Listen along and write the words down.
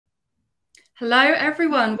Hello,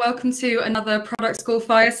 everyone. Welcome to another Product School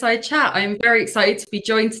Fireside Chat. I'm very excited to be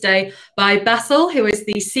joined today by Basel, who is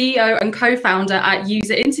the CEO and co-founder at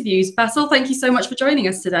User Interviews. Basel, thank you so much for joining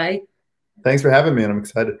us today. Thanks for having me, and I'm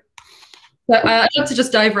excited. So, I'd love to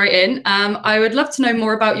just dive right in. I would love to know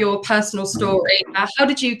more about your personal story. How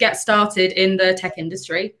did you get started in the tech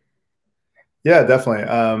industry? Yeah,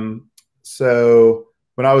 definitely. So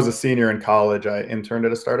when I was a senior in college, I interned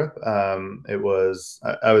at a startup. I was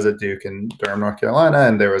at Duke in Durham, North Carolina,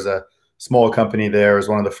 and there was a small company there. It was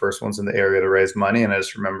one of the first ones in the area to raise money, and I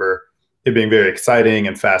just remember it being very exciting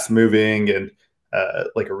and fast moving, and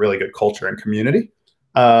like a really good culture and community.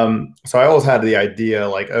 So I always had the idea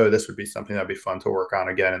like, oh, this would be something that'd be fun to work on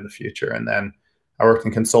again in the future. And then I worked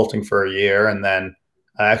in consulting for a year, and then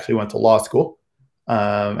I actually went to law school.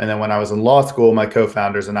 And then when I was in law school, my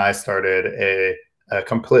co-founders and I started a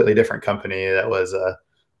completely different company that was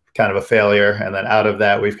kind of a failure. And then out of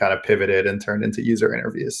that, we've kind of pivoted and turned into user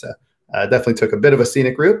interviews. So definitely took a bit of a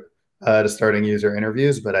scenic route to starting user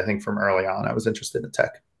interviews. But I think from early on, I was interested in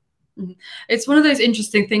tech. It's one of those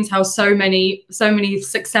interesting things how so many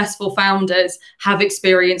successful founders have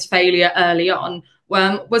experienced failure early on.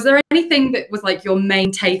 Was there anything that was like your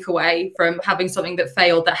main takeaway from having something that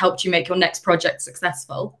failed that helped you make your next project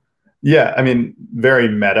successful? Yeah, I mean, very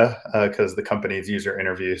meta because the company is user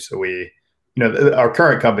interviews. So our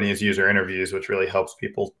current company is user interviews, which really helps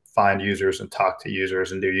people find users and talk to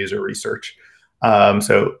users and do user research.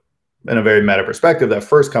 So in a very meta perspective, that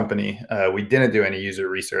first company, we didn't do any user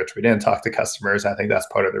research. We didn't talk to customers. I think that's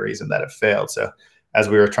part of the reason that it failed. So as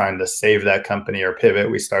we were trying to save that company or pivot,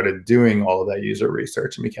 we started doing all of that user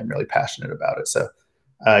research and became really passionate about it. So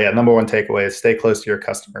yeah, number one takeaway is stay close to your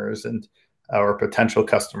customers and or potential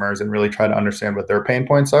customers and really try to understand what their pain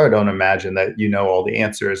points are. Don't imagine that you know all the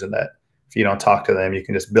answers and that if you don't talk to them, you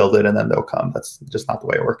can just build it and then they'll come. That's just not the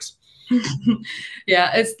way it works.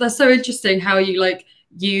 Yeah, that's so interesting how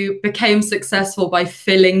you became successful by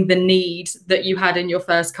filling the need that you had in your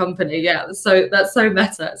first company. Yeah, so that's so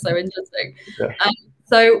meta, so interesting. Yeah.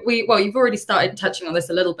 You've already started touching on this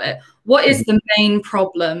a little bit. What is the main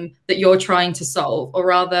problem that you're trying to solve? Or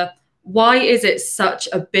rather, why is it such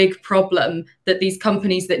a big problem that these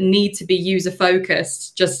companies that need to be user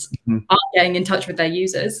focused just aren't getting in touch with their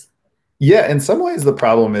users? Yeah, in some ways, the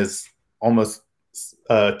problem is almost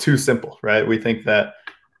too simple, right? We think that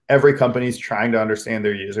every company is trying to understand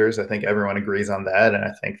their users. I think everyone agrees on that. And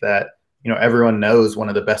I think that, everyone knows one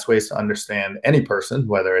of the best ways to understand any person,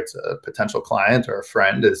 whether it's a potential client or a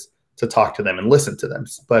friend, is to talk to them and listen to them.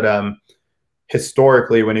 But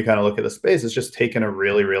historically, when you kind of look at the space, it's just taken a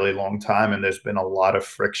really, really long time. And there's been a lot of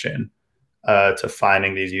friction to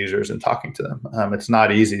finding these users and talking to them. It's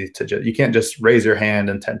not easy to you can't just raise your hand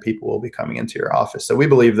and 10 people will be coming into your office. So we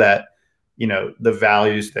believe that the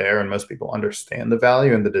value's there and most people understand the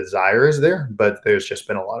value and the desire is there, but there's just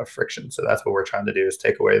been a lot of friction. So that's what we're trying to do is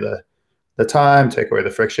take away the time, take away the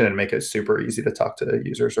friction and make it super easy to talk to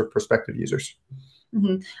users or prospective users.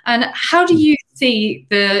 And how do you see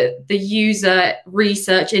the user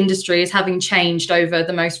research industry as having changed over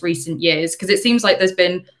the most recent years? Because it seems like there's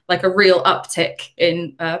been like a real uptick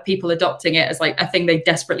in people adopting it as like a thing they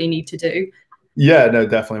desperately need to do. Yeah, no,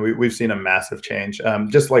 definitely. We've seen a massive change.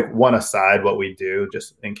 Just like one aside, what we do,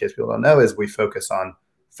 just in case people don't know, is we focus on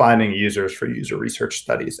finding users for user research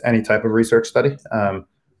studies, any type of research study.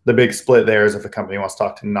 The big split there is if a company wants to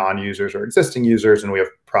talk to non-users or existing users, and we have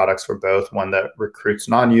products for both, one that recruits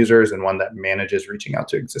non-users and one that manages reaching out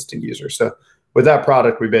to existing users. So with that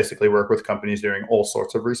product, we basically work with companies doing all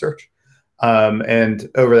sorts of research. And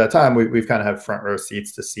over that time, we've kind of had front row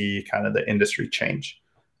seats to see kind of the industry change.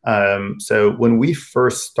 So when we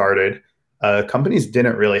first started, companies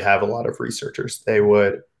didn't really have a lot of researchers. They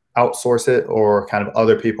would outsource it or kind of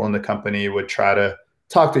other people in the company would try to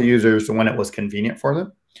talk to users when it was convenient for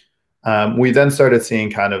them. We then started seeing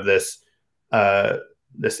kind of this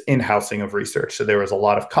in-housing of research. So there was a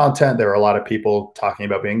lot of content. There were a lot of people talking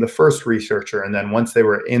about being the first researcher. And then once they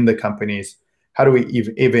were in the companies, how do we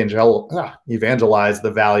evangelize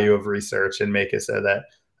the value of research and make it so that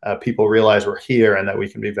people realize we're here and that we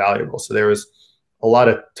can be valuable? So there was a lot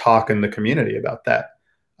of talk in the community about that.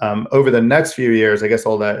 Over the next few years, I guess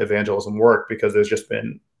all that evangelism worked because there's just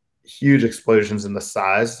been huge explosions in the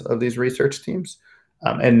size of these research teams.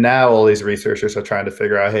 And now all these researchers are trying to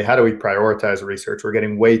figure out, hey, how do we prioritize research? We're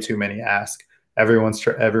getting way too many asks. Everyone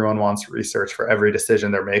wants research for every decision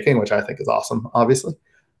they're making, which I think is awesome, obviously.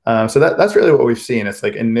 So that's really what we've seen. It's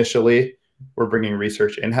like initially we're bringing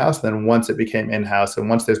research in-house. Then once it became in-house and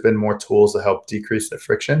once there's been more tools to help decrease the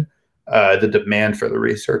friction, the demand for the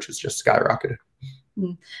research has just skyrocketed.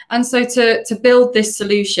 Mm. And so to build this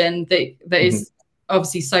solution that Mhm. is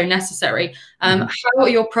obviously so necessary, Mhm. how are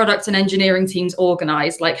your product and engineering teams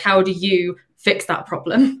organized? Like, how do you fix that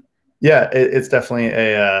problem? Yeah, it's definitely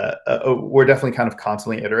we're definitely kind of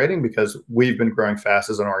constantly iterating because we've been growing fast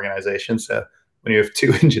as an organization. So when you have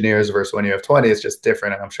two engineers versus when you have 20, it's just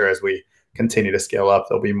different. And I'm sure as we continue to scale up,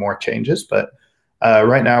 there'll be more changes. But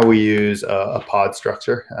right now we use a pod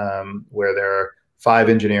structure where there are 5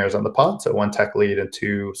 engineers on the pod. So one tech lead and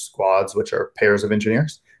 2 squads, which are pairs of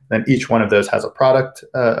engineers. Then each one of those has a product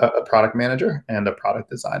manager and a product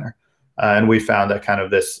designer. And we found that kind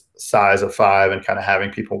of this size of 5 and kind of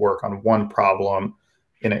having people work on one problem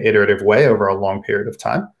in an iterative way over a long period of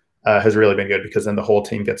time has really been good, because then the whole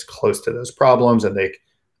team gets close to those problems, and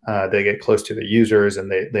they get close to the users,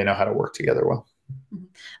 and they know how to work together well.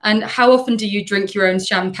 And how often do you drink your own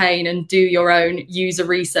champagne and do your own user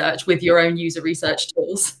research with your own user research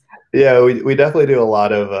tools? Yeah, we definitely do a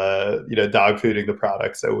lot of dog fooding the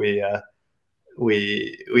product. So we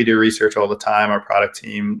do research all the time. Our product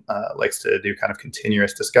team likes to do kind of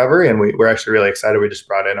continuous discovery, and we're actually really excited. We just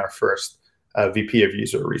brought in our first VP of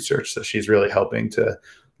user research, so she's really helping to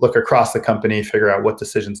look across the company, figure out what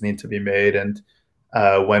decisions need to be made, and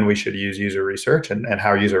when we should use user research, and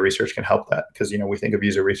how user research can help that. Because we think of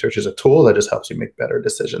user research as a tool that just helps you make better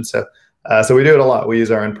decisions. So we do it a lot. We use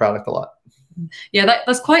our own product a lot. Yeah,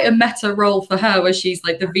 that's quite a meta role for her, where she's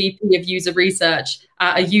like the VP of user research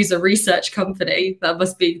at a user research company. That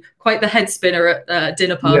must be quite the head spinner at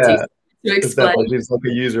dinner parties. Yeah, To it's explain. definitely, she's like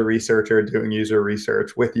a user researcher doing user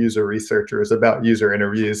research with user researchers about user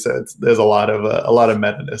interviews. So there's a lot of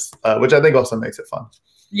meta-ness, which I think also makes it fun.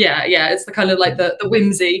 Yeah, it's the kind of like the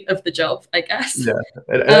whimsy of the job, I guess. Yeah,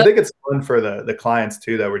 and I think it's fun for the clients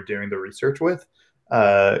too that we're doing the research with,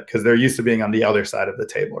 because they're used to being on the other side of the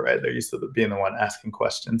table, right? They're used to being the one asking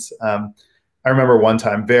questions. I remember one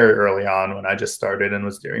time very early on when I just started and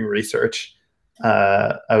was doing research,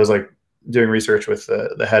 I was like doing research with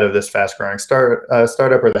the head of this fast-growing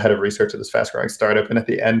startup, or the head of research of this fast-growing startup, and at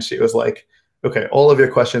the end she was like, "Okay, all of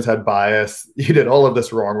your questions had bias. You did all of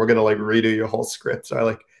this wrong. We're gonna like redo your whole script." So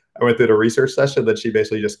I went through the research session that she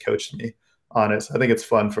basically just coached me on it. So I think it's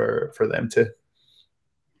fun for them too.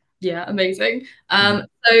 Yeah, amazing. So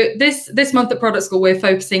this month at Product School, we're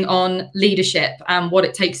focusing on leadership and what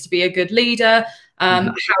it takes to be a good leader,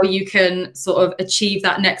 how you can sort of achieve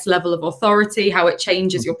that next level of authority, how it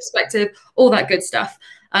changes your perspective, all that good stuff.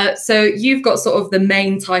 So you've got sort of the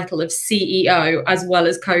main title of CEO as well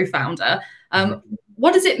as co-founder.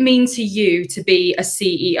 What does it mean to you to be a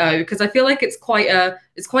CEO? Because I feel like it's quite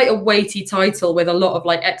a weighty title with a lot of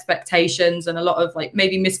like expectations and a lot of like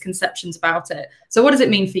maybe misconceptions about it. So what does it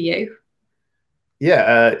mean for you?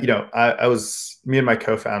 Yeah, me and my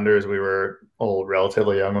co-founders, we were all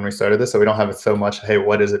relatively young when we started this, so we don't have so much, hey,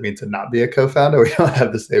 what does it mean to not be a co-founder? We don't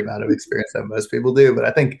have the same amount of experience that most people do. But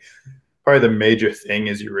I think probably the major thing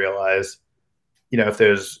is you realize, if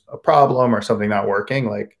there's a problem or something not working,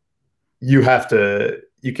 like you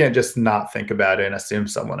can't just not think about it and assume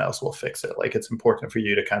someone else will fix it. Like, it's important for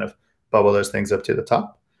you to kind of bubble those things up to the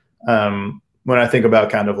top. When I think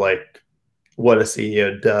about kind of like what a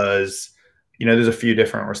CEO does, there's a few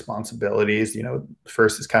different responsibilities.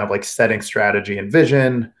 First is kind of like setting strategy and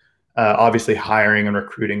vision, obviously hiring and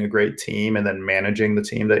recruiting a great team, and then managing the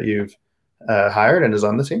team that you've hired and is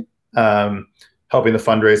on the team. Helping the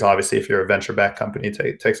fundraise, obviously, if you're a venture-backed company,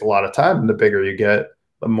 takes a lot of time. And the bigger you get,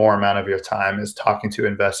 the more amount of your time is talking to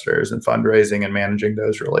investors and fundraising and managing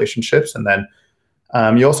those relationships. And then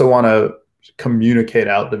you also want to communicate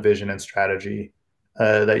out the vision and strategy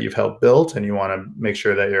that you've helped build, and you want to make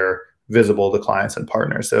sure that you're visible to clients and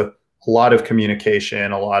partners. So a lot of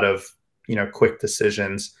communication, a lot of quick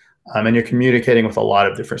decisions, and you're communicating with a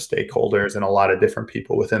lot of different stakeholders and a lot of different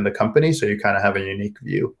people within the company. So you kind of have a unique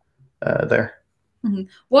view there.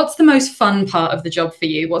 What's the most fun part of the job for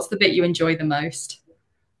you? What's the bit you enjoy the most?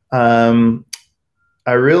 I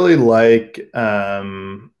really like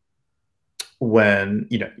when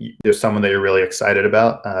there's someone that you're really excited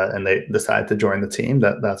about and they decide to join the team.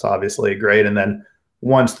 That's obviously great. And then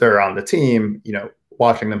once they're on the team,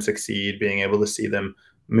 watching them succeed, being able to see them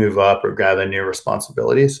move up or gather new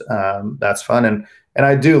responsibilities, that's fun. And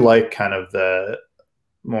I do like kind of the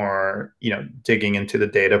more digging into the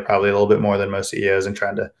data probably a little bit more than most CEOs, and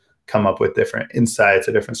trying to come up with different insights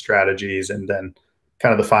or different strategies. And then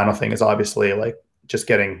kind of the final thing is obviously like just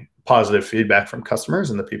getting positive feedback from customers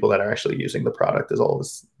and the people that are actually using the product is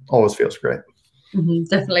always feels great.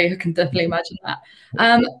 Definitely, I can definitely imagine that.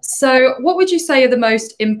 So what would you say are the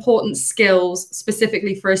most important skills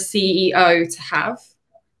specifically for a CEO to have?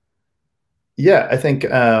 Yeah, I think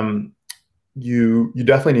you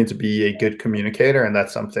definitely need to be a good communicator, and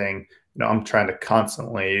that's something I'm trying to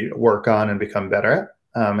constantly work on and become better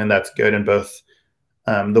at. And that's good in both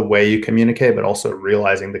the way you communicate, but also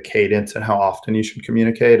realizing the cadence and how often you should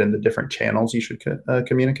communicate and the different channels you should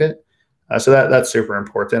communicate. So that's super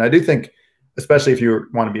important. I do think, especially if you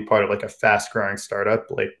want to be part of like a fast growing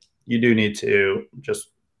startup, like you do need to just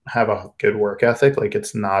have a good work ethic. Like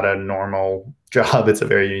it's not a normal job. It's a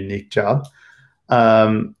very unique job.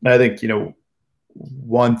 And I think,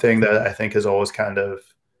 one thing that I think is always kind of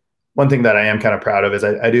one thing that I am kind of proud of is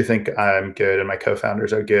I do think I'm good and my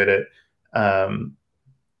co-founders are good at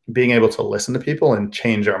being able to listen to people and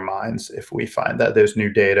change our minds if we find that there's new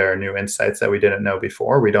data or new insights that we didn't know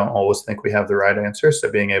before. We don't always think we have the right answer.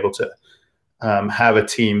 So being able to have a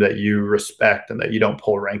team that you respect and that you don't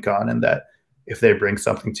pull rank on, and that if they bring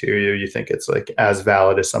something to you, you think it's like as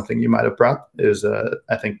valid as something you might have brought is,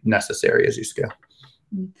 I think, necessary as you scale.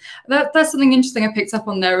 That's something interesting I picked up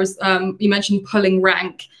on there. Is you mentioned pulling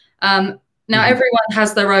rank. Now everyone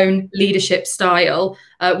has their own leadership style.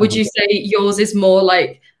 Would you say yours is more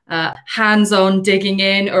like hands-on digging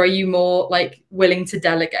in, or are you more like willing to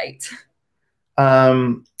delegate? A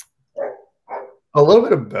little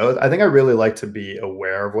bit of both. I think I really like to be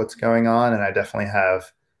aware of what's going on, and I definitely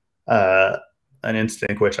have an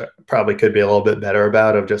instinct, which I probably could be a little bit better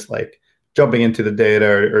about, of just like jumping into the data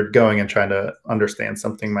or going and trying to understand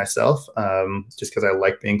something myself, just because I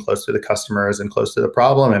like being close to the customers and close to the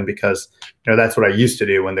problem, and because that's what I used to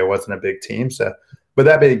do when there wasn't a big team. So, but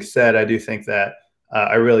that being said, I do think that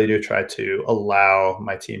I really do try to allow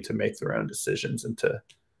my team to make their own decisions and to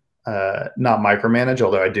not micromanage,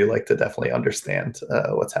 although I do like to definitely understand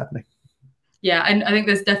what's happening. Yeah, and I think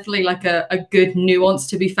there's definitely like a good nuance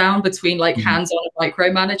to be found between like hands-on and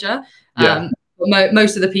micromanager. Yeah.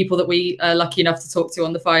 Most of the people that we are lucky enough to talk to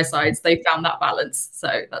on the Firesides, they found that balance.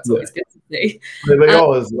 So that's always good to see. They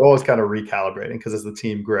always kind of recalibrating, because as the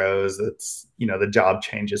team grows, it's the job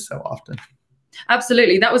changes so often.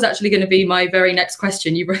 Absolutely. That was actually going to be my very next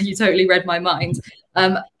question. You totally read my mind.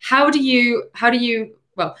 Do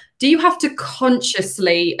you have to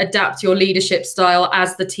consciously adapt your leadership style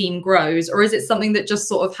as the team grows, or is it something that just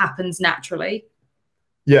sort of happens naturally?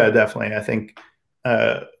 Yeah, definitely. I think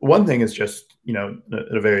one thing is just,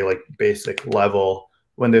 at a very like basic level,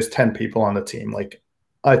 when there's 10 people on the team, like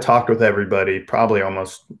I talked with everybody probably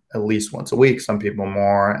almost at least once a week, some people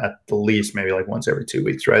more, at the least maybe like once every 2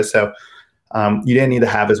 weeks, right? So you didn't need to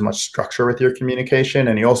have as much structure with your communication,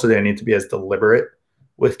 and you also didn't need to be as deliberate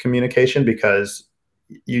with communication, because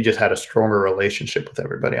you just had a stronger relationship with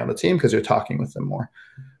everybody on the team because you're talking with them more.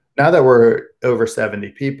 Now that we're over 70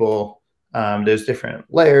 people, there's different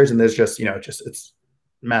layers, and there's just, it's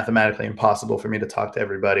mathematically impossible for me to talk to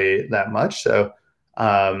everybody that much. So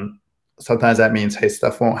sometimes that means, hey,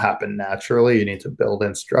 stuff won't happen naturally. You need to build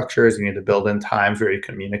in structures. You need to build in times where you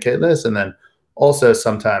communicate this. And then also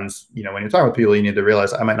sometimes, when you're talking with people, you need to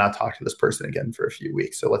realize I might not talk to this person again for a few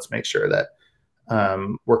weeks. So let's make sure that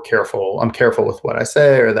we're careful. I'm careful with what I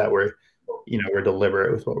say, or that we're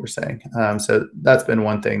deliberate with what we're saying. So that's been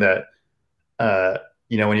one thing that,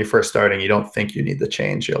 when you're first starting, you don't think you need the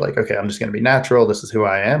change. You're like, okay, I'm just going to be natural. This is who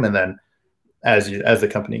I am. And then as the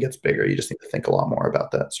company gets bigger, you just need to think a lot more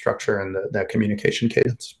about that structure and that communication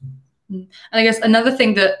cadence. And I guess another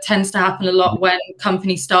thing that tends to happen a lot when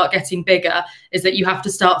companies start getting bigger is that you have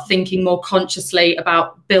to start thinking more consciously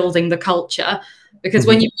about building the culture. Because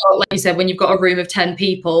when you've got, like you said, when you've got a room of 10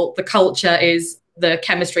 people, the culture is the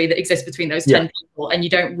chemistry that exists between those 10 people, and you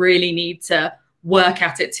don't really need to work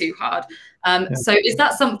at it too hard. So is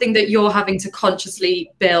that something that you're having to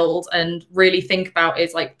consciously build and really think about,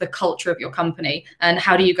 is like the culture of your company, and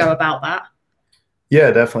how do you go about that?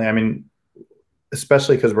 Yeah, definitely. I mean,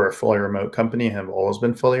 especially because we're a fully remote company and have always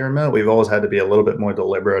been fully remote, we've always had to be a little bit more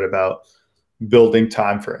deliberate about building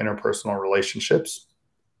time for interpersonal relationships,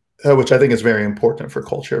 which I think is very important for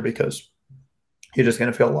culture, because you're just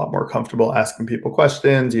going to feel a lot more comfortable asking people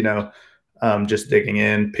questions, just digging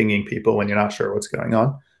in, pinging people when you're not sure what's going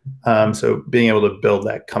on. So being able to build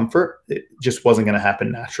that comfort, it just wasn't going to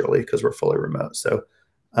happen naturally because we're fully remote. So,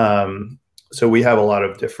 so we have a lot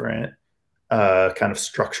of different kind of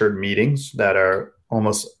structured meetings that are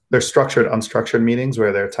they're structured, unstructured meetings,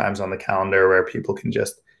 where there are times on the calendar where people can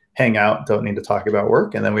just hang out, don't need to talk about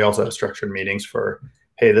work. And then we also have structured meetings for,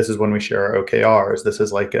 hey, this is when we share our OKRs. This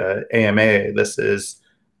is like a AMA. This is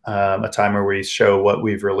a time where we show what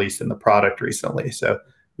we've released in the product recently. So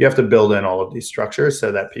you have to build in all of these structures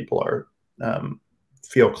so that people are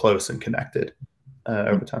feel close and connected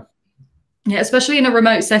over time. Yeah, especially in a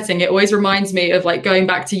remote setting, it always reminds me of like going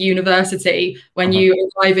back to university when you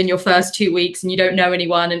arrive in your first 2 weeks and you don't know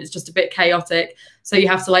anyone and it's just a bit chaotic. So you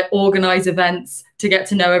have to like organize events to get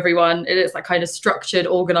to know everyone. It's like kind of structured,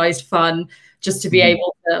 organized fun just to be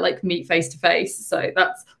able to like meet face to face. So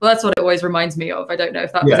that's what it always reminds me of. I don't know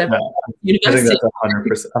if that was ever I think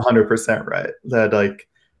that's 100% right. That like,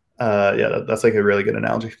 that's like a really good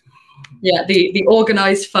analogy. Yeah, the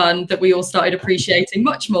organized fun that we all started appreciating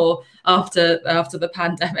much more after the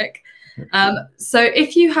pandemic. So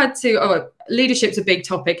if you had to, leadership's a big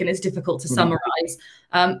topic and it's difficult to summarize,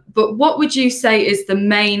 but what would you say is the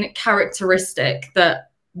main characteristic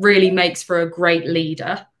that really makes for a great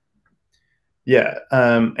leader? Yeah,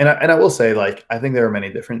 and I will say, like, I think there are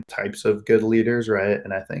many different types of good leaders, right?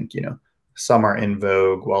 And I think, some are in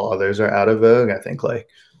vogue while others are out of vogue. I think like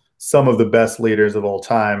some of the best leaders of all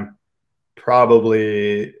time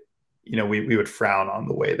probably, we would frown on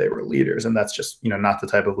the way they were leaders. And that's just, not the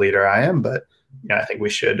type of leader I am. But, I think we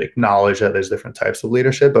should acknowledge that there's different types of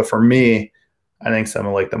leadership. But for me, I think some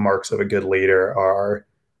of like the marks of a good leader are,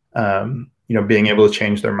 being able to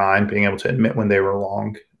change their mind, being able to admit when they were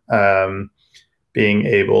wrong, being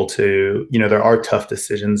able to, there are tough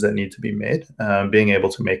decisions that need to be made, being able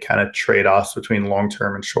to make kind of trade-offs between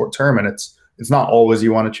long-term and short-term. And it's not always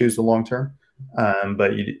you want to choose the long-term.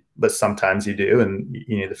 But sometimes you do, and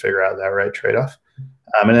you need to figure out that right trade-off.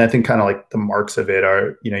 And I think kind of like the marks of it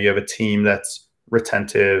are, you have a team that's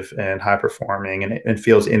retentive and high performing and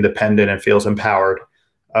feels independent and feels empowered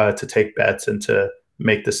to take bets and to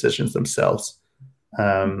make decisions themselves.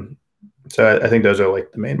 So I think those are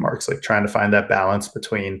like the main marks, like trying to find that balance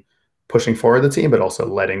between pushing forward the team, but also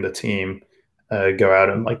letting the team go out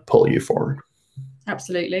and like pull you forward.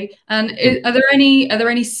 Absolutely. And are there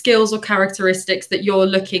any skills or characteristics that you're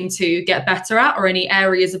looking to get better at, or any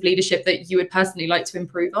areas of leadership that you would personally like to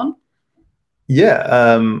improve on?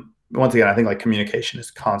 Yeah. Once again, I think like communication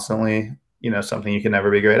is constantly, something you can never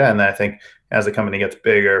be great at. And then I think as the company gets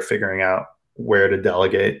bigger, figuring out where to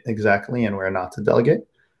delegate exactly and where not to delegate.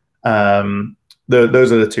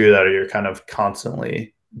 Those are the two that you're kind of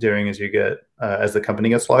constantly doing as you get, as the company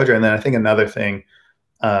gets larger. And then I think another thing,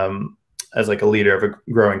 as like a leader of a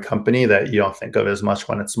growing company that you don't think of as much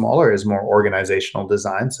when it's smaller is more organizational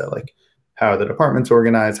design. So like, how are the departments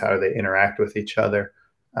organized? How do they interact with each other?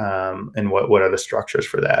 And what are the structures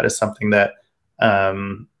for that is something that,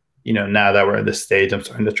 now that we're at this stage, I'm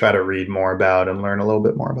starting to try to read more about and learn a little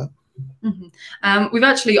bit more about. We've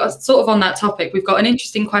actually sort of on that topic, we've got an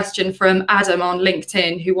interesting question from Adam on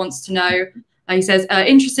LinkedIn who wants to know, he says,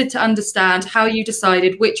 interested to understand how you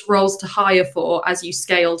decided which roles to hire for as you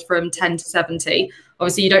scaled from 10 to 70.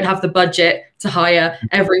 Obviously, you don't have the budget to hire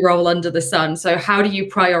every role under the sun. So how do you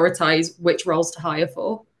prioritize which roles to hire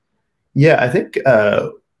for? Yeah, I think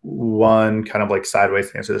one kind of like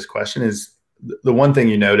sideways to answer this question is the one thing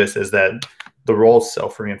you notice is that the roles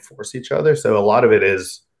self-reinforce each other. So a lot of it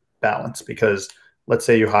is balance, because let's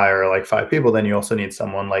say you hire like 5 people, then you also need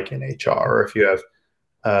someone like in HR, or if you have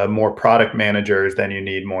more product managers, then you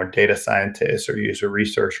need more data scientists or user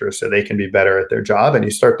researchers so they can be better at their job. And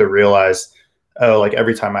you start to realize, oh, like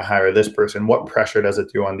every time I hire this person, what pressure does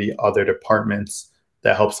it do on the other departments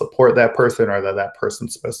that help support that person or that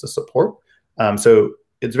person's supposed to support? So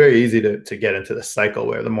it's very easy to get into the cycle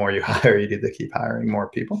where the more you hire, you need to keep hiring more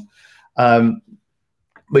people.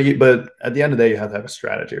 But at the end of the day, you have to have a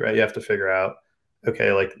strategy, right? You have to figure out,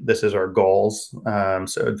 okay, like this is our goals.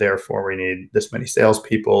 So therefore we need this many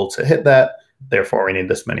salespeople to hit that. Therefore we need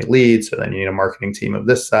this many leads. So then you need a marketing team of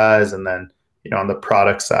this size. And then, on the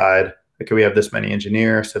product side, okay, we have this many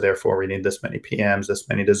engineers. So therefore we need this many PMs, this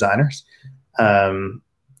many designers. And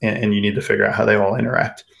you need to figure out how they all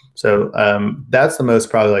interact. So that's the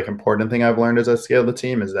most probably like important thing I've learned as I scale the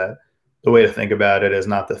team, is that the way to think about it is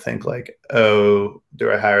not to think like, oh,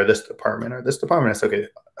 do I hire this department or this department? It's okay,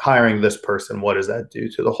 hiring this person, what does that do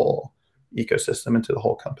to the whole ecosystem and to the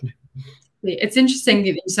whole company? It's interesting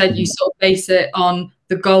that you said you sort of base it on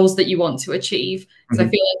the goals that you want to achieve. Because I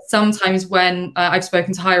feel like sometimes when I've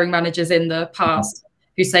spoken to hiring managers in the past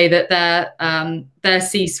who say that their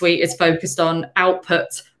C-suite is focused on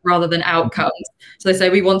output rather than outcomes. So they say,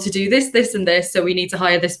 we want to do this, this, and this, so we need to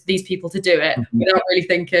hire these people to do it, without really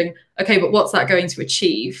thinking, okay, but what's that going to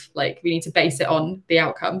achieve? Like, we need to base it on the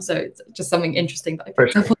outcome. So it's just something interesting that I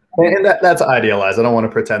picked up on. And that's idealized. I don't want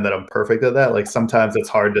to pretend that I'm perfect at that. Like, sometimes it's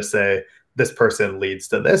hard to say this person leads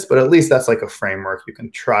to this, but at least that's like a framework you can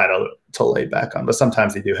try to lay back on. But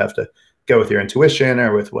sometimes you do have to go with your intuition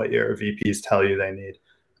or with what your VPs tell you they need.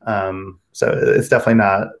 So it's definitely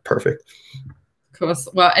not perfect. Of course.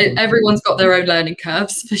 Well, everyone's got their own learning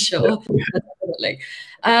curves for sure.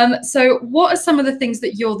 definitely. So what are some of the things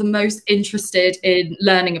that you're the most interested in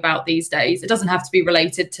learning about these days? It doesn't have to be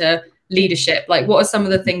related to leadership. Like, what are some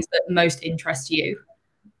of the things that most interest you?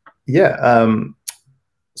 Yeah.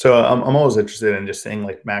 So I'm always interested in just seeing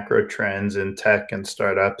like macro trends in tech and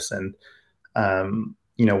startups, and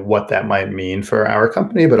what that might mean for our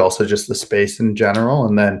company, but also just the space in general.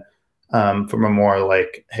 And then from a more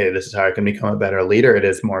like, hey, this is how I can become a better leader, it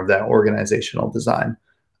is more of that organizational design.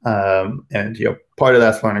 And part of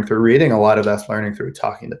that's learning through reading. A lot of that's learning through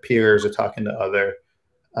talking to peers or talking to other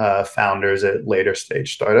founders at later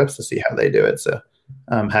stage startups to see how they do it. So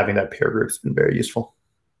having that peer group's been very useful.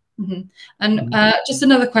 Mm-hmm. And just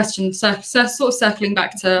another question, so sort of circling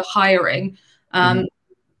back to hiring. I'm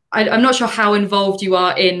not sure how involved you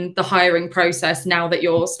are in the hiring process now that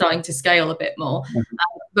you're starting to scale a bit more.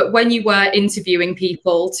 But when you were interviewing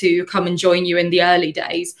people to come and join you in the early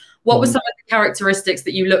days, what were some of the characteristics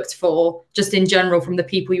that you looked for just in general from the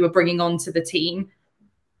people you were bringing onto the team?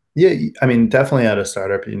 Yeah, I mean, definitely at a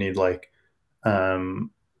startup, you need like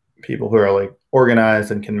people who are like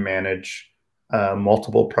organized and can manage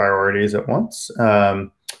multiple priorities at once.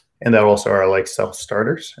 And that also are like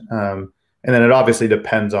self-starters. And then it obviously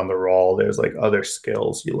depends on the role. There's like other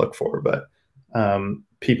skills you look for, but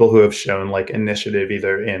people who have shown like initiative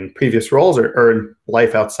either in previous roles or in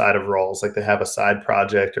life outside of roles, like they have a side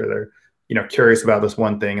project or they're curious about this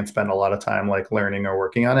one thing and spend a lot of time like learning or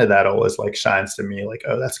working on it, that always like shines to me like,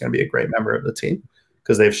 oh, that's going to be a great member of the team,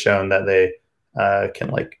 because they've shown that they can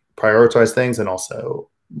like prioritize things and also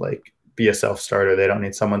like be a self-starter. They don't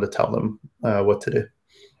need someone to tell them what to do.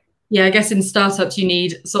 Yeah, I guess in startups, you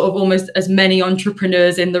need sort of almost as many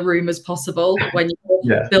entrepreneurs in the room as possible when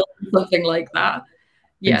you're building something like that.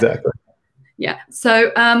 Yeah, exactly. Yeah.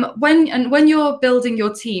 So when you're building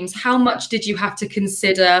your teams, how much did you have to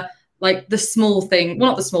consider like the small thing,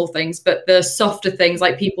 well, not the small things, but the softer things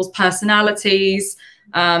like people's personalities,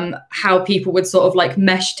 how people would sort of like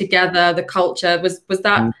mesh together, the culture? Was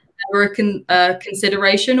that ever a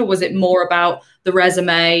consideration, or was it more about the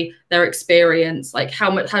resume, their experience? Like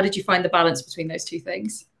how did you find the balance between those two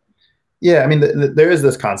things? Yeah, I mean, there is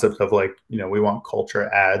this concept of like, we want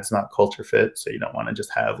culture adds, not culture fit. So you don't want to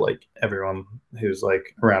just have like everyone who's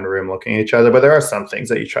like around a room looking at each other. But there are some things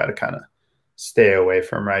that you try to kind of stay away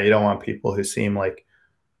from, right? You don't want people who seem like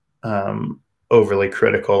overly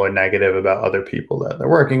critical or negative about other people that they're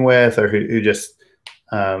working with, or who just,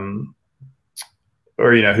 or,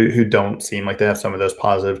 who don't seem like they have some of those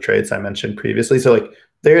positive traits I mentioned previously. So like,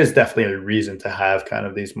 there is definitely a reason to have kind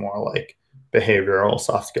of these more like behavioral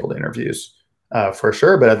soft skilled interviews for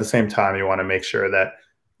sure. But at the same time, you want to make sure that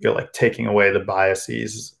you're like taking away the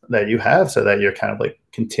biases that you have so that you're kind of like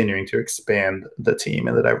continuing to expand the team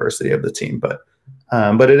and the diversity of the team. But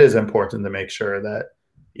it is important to make sure that,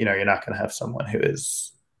 you're not going to have someone who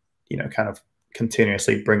is, kind of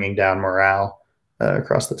continuously bringing down morale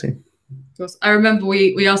across the team. Of course. I remember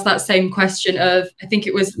we asked that same question of, I think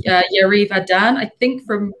it was Yariv Adan, I think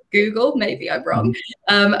from Google, maybe I'm wrong.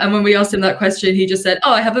 And when we asked him that question, he just said,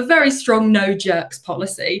 oh, I have a very strong no jerks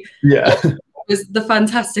policy. Yeah. It was the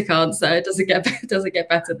fantastic answer. It doesn't get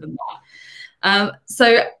better than that.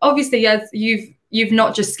 So obviously, yes, you've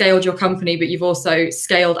not just scaled your company, but you've also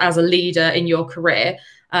scaled as a leader in your career.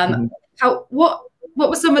 What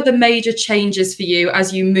were some of the major changes for you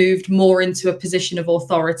as you moved more into a position of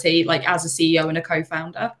authority, like as a CEO and a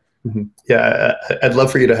co-founder? Yeah, I'd love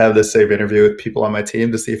for you to have this same interview with people on my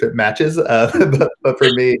team to see if it matches. But for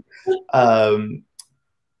me,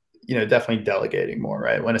 definitely delegating more,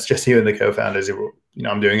 right? When it's just you and the co-founders,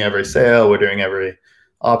 I'm doing every sale, we're doing every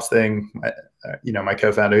ops thing. My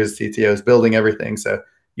co-founder who's CTO is building everything. So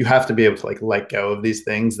you have to be able to like let go of these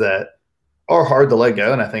things that are hard to let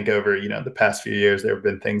go. And I think over, the past few years, there have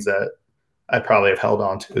been things that I probably have held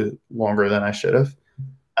on to longer than I should have.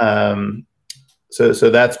 So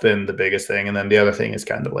that's been the biggest thing. And then the other thing is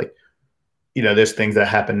kind of like, there's things that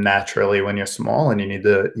happen naturally when you're small, and you need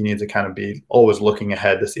to kind of be always looking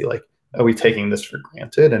ahead to see like, are we taking this for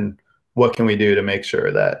granted? And what can we do to make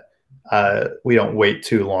sure that we don't wait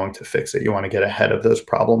too long to fix it? You want to get ahead of those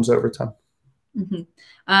problems over time.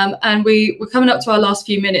 And we're coming up to our last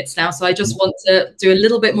few minutes now, so I just want to do a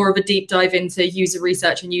little bit more of a deep dive into user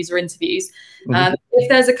research and user interviews. If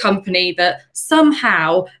there's a company that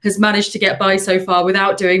somehow has managed to get by so far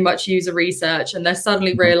without doing much user research, and they're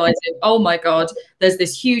suddenly realizing, oh my God, there's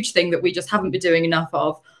this huge thing that we just haven't been doing enough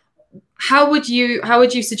of, how would you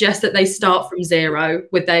suggest that they start from zero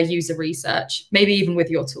with their user research, maybe even with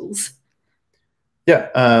your tools? Yeah.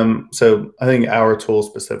 So I think our tools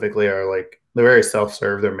specifically are like, they're very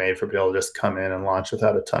self-serve. They're made for people to just come in and launch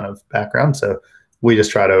without a ton of background. So we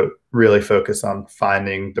just try to really focus on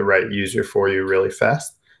finding the right user for you really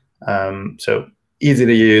fast. So easy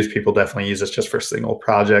to use. People definitely use this just for single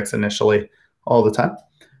projects initially all the time,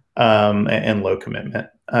 and low commitment.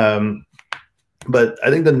 But I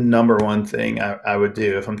think the number one thing I would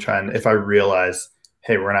do if I realize,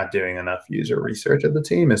 hey, we're not doing enough user research at the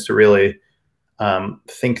team, is to really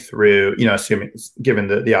think through, assuming, given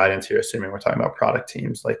the audience here, assuming we're talking about product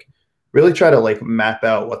teams, like really try to like map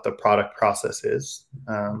out what the product process is.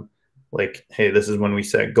 Like, hey, this is when we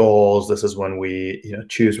set goals. This is when we,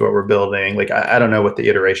 choose what we're building. Like, I don't know what the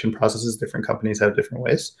iteration process is. Different companies have different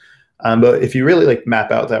ways. But if you really like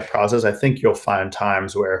map out that process, I think you'll find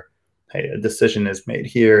times where, hey, a decision is made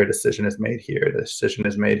here, a decision is made here, a decision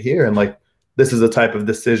is made here. And like, this is a type of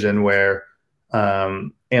decision where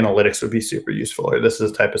analytics would be super useful, or this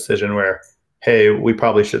is a type of decision where, hey, we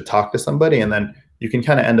probably should talk to somebody. And then you can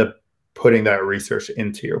kind of end up putting that research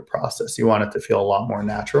into your process. You want it to feel a lot more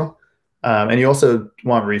natural. And you also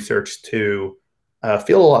want research to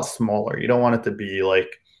feel a lot smaller. You don't want it to be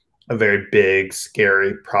like a very big,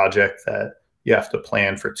 scary project that you have to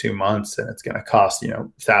plan for 2 months and it's going to cost,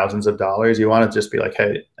 thousands of dollars. You want to just be like,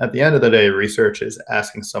 hey, at the end of the day, research is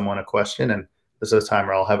asking someone a question, and this is a time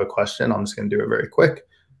where I'll have a question. I'm just going to do it very quick,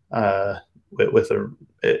 not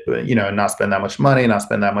spend that much money, not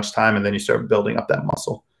spend that much time, and then you start building up that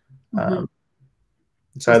muscle. So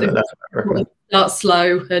that's what I recommend. Start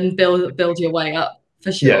slow and build your way up,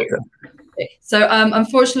 for sure. Yeah, exactly. So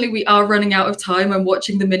unfortunately, we are running out of time. I'm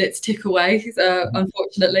watching the minutes tick away,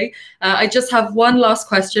 unfortunately. I just have one last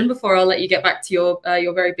question before I'll let you get back to your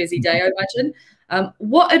very busy day, I imagine.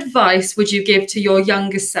 What advice would you give to your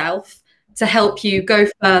younger self to help you go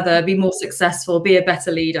further, be more successful, be a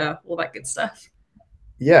better leader, all that good stuff?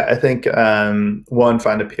 Yeah, I think one,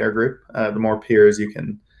 find a peer group. The more peers you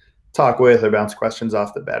can talk with or bounce questions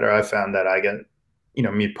off, the better. I found that I get,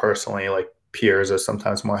 me personally, like peers are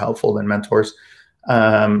sometimes more helpful than mentors.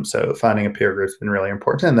 So finding a peer group has been really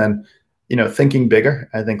important. And then, thinking bigger.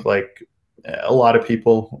 I think like a lot of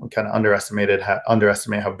people kind of underestimate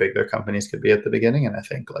how big their companies could be at the beginning. And I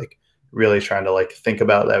think like really trying to like think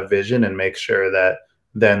about that vision and make sure that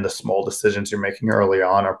then the small decisions you're making early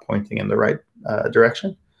on are pointing in the right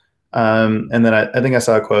direction. And then I think I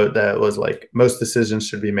saw a quote that was like, most decisions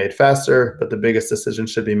should be made faster, but the biggest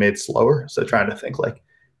decisions should be made slower. So trying to think like,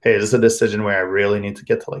 hey, is this a decision where I really need to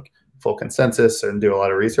get to like full consensus and do a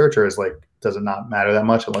lot of research, or does it not matter that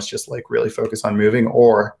much and let's just like really focus on moving?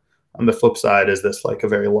 Or on the flip side, is this like a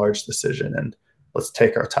very large decision and let's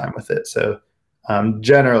take our time with it? So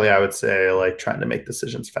generally, I would say like trying to make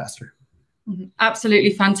decisions faster. Absolutely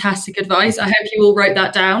fantastic advice. I hope you all wrote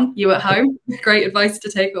that down, you at home. Great advice to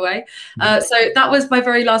take away. So that was my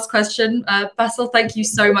very last question. Basel, thank you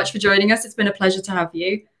so much for joining us. It's been a pleasure to have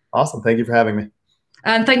you. Awesome. Thank you for having me.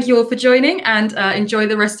 And thank you all for joining, and enjoy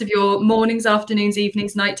the rest of your mornings, afternoons,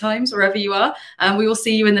 evenings, night times, wherever you are. And we will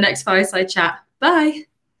see you in the next Fireside Chat. Bye.